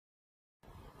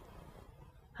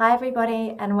Hi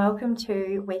everybody and welcome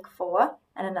to week 4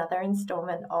 and another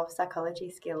instalment of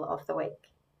Psychology Skill of the Week.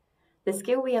 The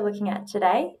skill we are looking at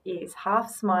today is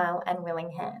half smile and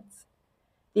willing hands.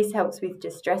 This helps with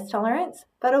distress tolerance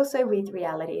but also with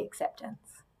reality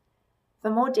acceptance. For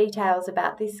more details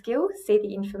about this skill, see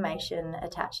the information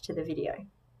attached to the video.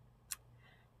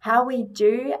 How we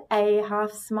do a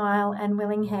half smile and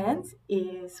willing hands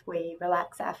is we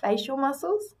relax our facial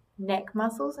muscles, neck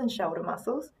muscles and shoulder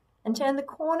muscles and turn the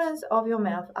corners of your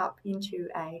mouth up into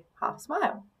a half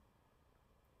smile.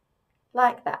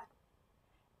 Like that.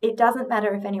 It doesn't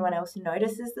matter if anyone else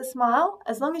notices the smile,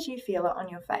 as long as you feel it on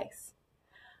your face.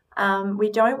 We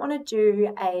don't want to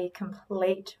do a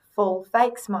complete full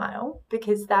fake smile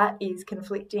because that is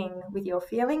conflicting with your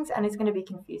feelings and is going to be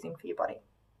confusing for your body.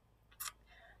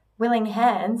 Willing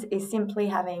hands is simply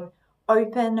having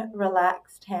open,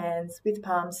 relaxed hands with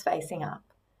palms facing up.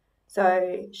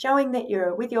 So showing that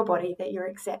you're with your body, that you're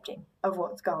accepting of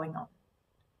what's going on.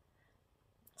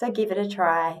 So give it a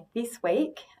try this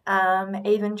week.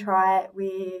 Even try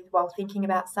it while thinking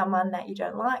about someone that you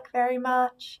don't like very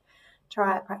much.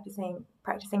 Try it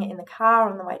practicing it in the car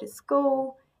on the way to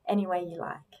school, any way you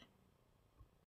like.